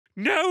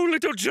No,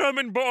 little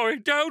German boy,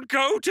 don't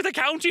go to the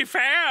county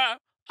fair.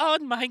 Oh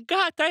my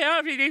God, I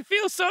already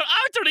feel so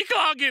utterly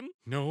clogging.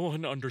 No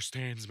one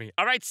understands me.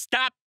 All right,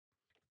 stop.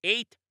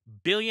 8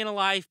 billion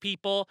alive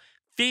people,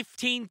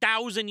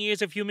 15,000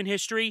 years of human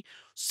history.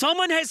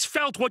 Someone has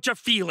felt what you're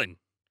feeling.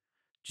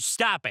 Just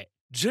stop it.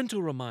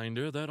 Gentle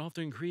reminder that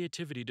often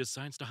creativity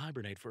decides to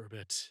hibernate for a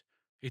bit.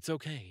 It's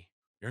okay.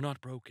 You're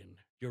not broken.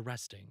 You're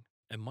resting.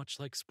 And much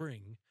like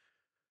spring,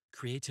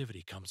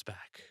 creativity comes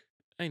back.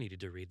 I needed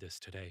to read this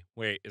today.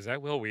 Wait, is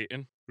that Will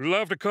Wheaton?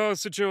 Love to cause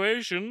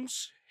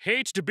situations.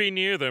 Hate to be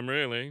near them,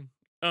 really.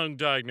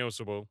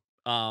 Undiagnosable.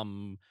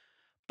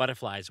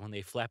 Butterflies when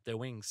they flap their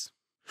wings.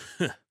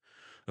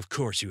 Of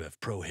course you have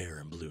pro hair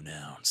and blue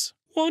nouns.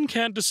 One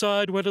can't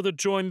decide whether to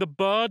join the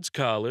Bard's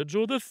College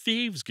or the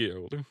Thieves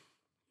Guild.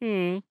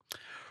 One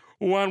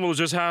will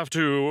just have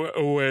to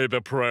weigh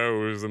the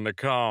pros and the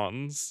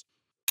cons.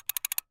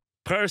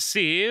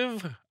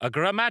 Perceive a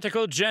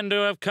grammatical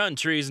gender of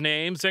countries'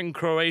 names in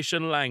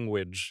Croatian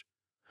language.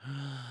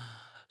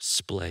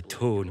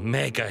 Splatoon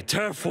Mega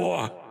Turf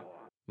War.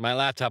 My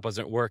laptop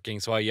wasn't working,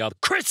 so I yelled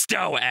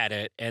Christo at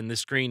it, and the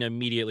screen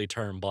immediately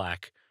turned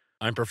black.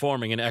 I'm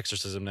performing an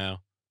exorcism now.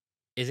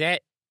 Is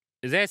that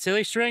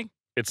silly string?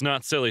 It's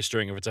not silly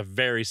string if it's a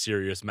very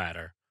serious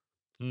matter.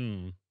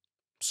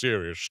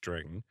 Serious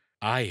string.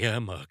 I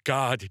am a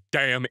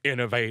goddamn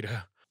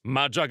innovator.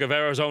 My jug of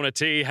Arizona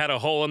tea had a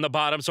hole in the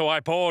bottom, so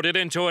I poured it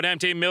into an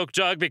empty milk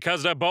jug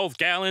because they're both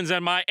gallons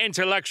and my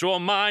intellectual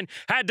mind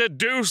had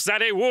deduced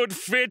that it would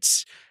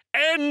fit.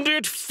 And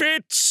it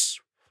fits!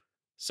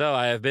 So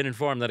I have been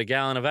informed that a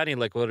gallon of any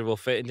liquid will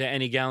fit into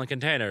any gallon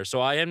container, so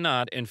I am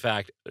not, in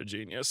fact, a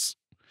genius.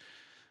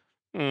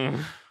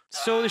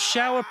 So the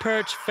shower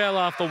perch fell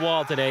off the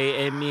wall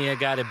today, and Mia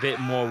got a bit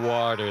more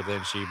water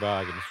than she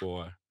bargained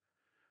for.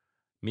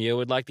 Mia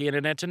would like the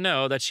internet to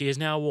know that she is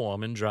now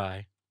warm and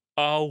dry.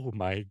 Oh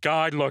my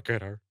God, look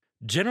at her.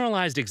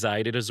 Generalized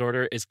anxiety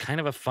disorder is kind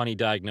of a funny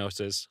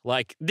diagnosis.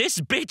 Like, this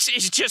bitch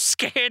is just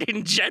scared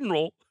in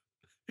general.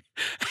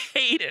 I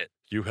hate it.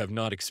 You have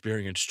not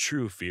experienced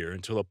true fear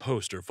until a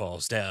poster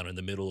falls down in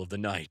the middle of the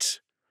night.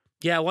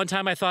 Yeah, one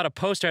time I thought a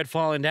poster had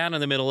fallen down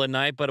in the middle of the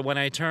night, but when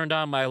I turned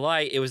on my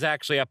light, it was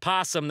actually a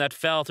possum that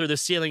fell through the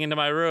ceiling into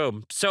my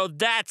room. So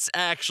that's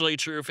actually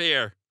true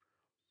fear.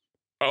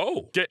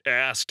 Oh. Get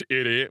asked,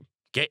 idiot.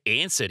 Get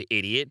answered,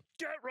 idiot.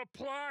 Get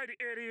replied,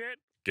 idiot.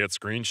 Get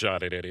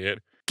screenshotted, idiot.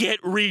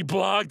 Get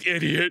reblogged,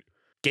 idiot.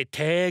 Get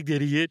tagged,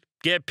 idiot.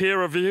 Get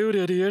peer-reviewed,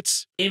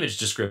 idiots. Image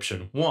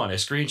description. 1. A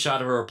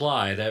screenshot of a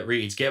reply that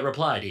reads, get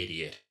replied,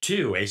 idiot.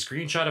 2. A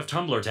screenshot of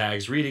Tumblr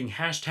tags reading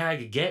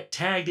hashtag get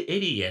tagged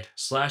idiot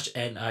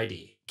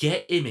 /NID.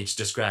 Get image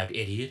described,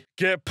 idiot.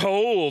 Get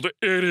polled,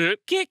 idiot.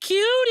 Get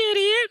cute,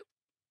 idiot.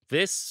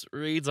 This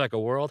reads like a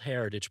World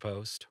Heritage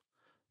post.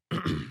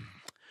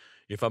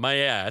 If I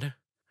may add,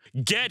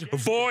 get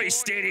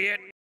voiced, idiot.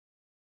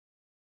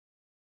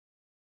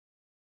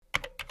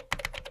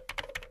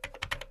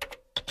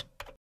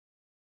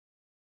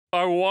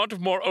 I want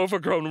more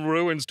overgrown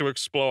ruins to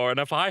explore, and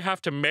if I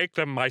have to make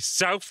them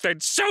myself, then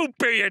so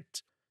be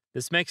it!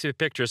 This makes me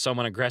picture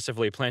someone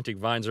aggressively planting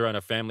vines around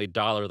a Family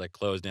Dollar that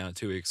closed down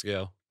 2 weeks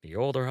ago. The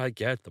older I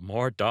get, the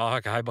more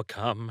dog I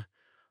become.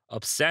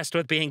 Obsessed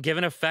with being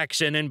given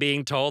affection and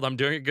being told I'm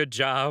doing a good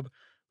job.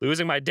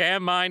 Losing my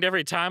damn mind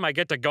every time I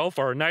get to go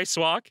for a nice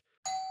walk.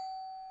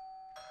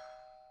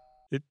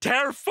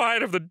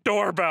 Terrified of the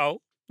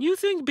doorbell. You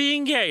think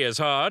being gay is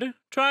hard?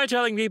 Try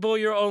telling people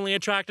you're only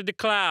attracted to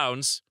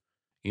clowns.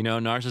 You know,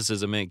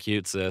 narcissism ain't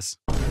cute, sis.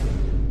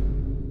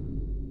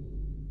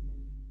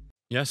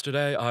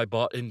 Yesterday, I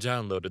bought and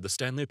downloaded the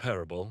Stanley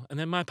Parable, and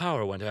then my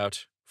power went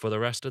out for the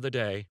rest of the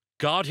day.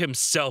 God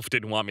himself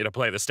didn't want me to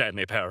play the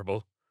Stanley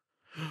Parable.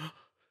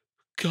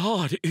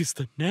 God is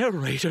the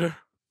narrator.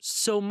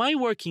 So my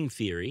working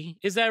theory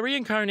is that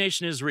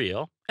reincarnation is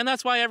real, and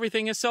that's why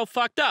everything is so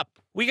fucked up.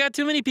 We got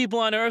too many people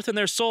on Earth and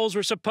their souls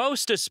were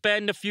supposed to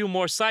spend a few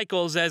more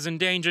cycles as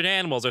endangered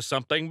animals or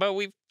something, but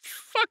we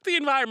fucked the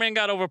environment and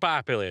got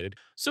overpopulated.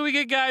 So we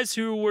get guys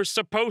who were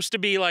supposed to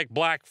be like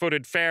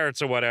black-footed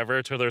ferrets or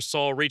whatever till their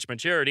soul reached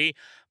maturity,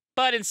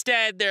 but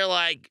instead they're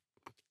like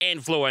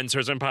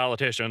influencers and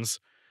politicians.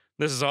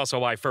 This is also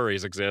why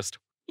furries exist.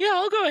 Yeah,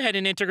 I'll go ahead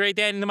and integrate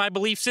that into my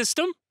belief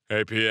system.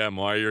 Hey, PM,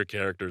 why are your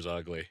characters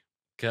ugly?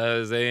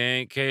 'Cause they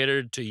ain't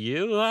catered to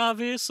you,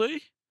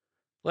 obviously.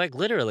 Like,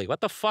 literally,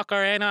 what the fuck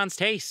are Anon's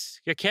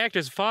tastes? Your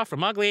character's far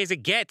from ugly as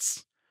it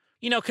gets.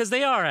 You know, 'cause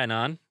they are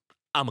Anon.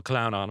 I'm a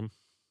clown on them.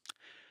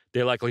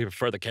 They likely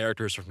prefer the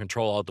characters from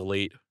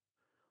Control-Alt-Delete.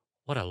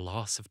 What a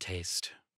loss of taste.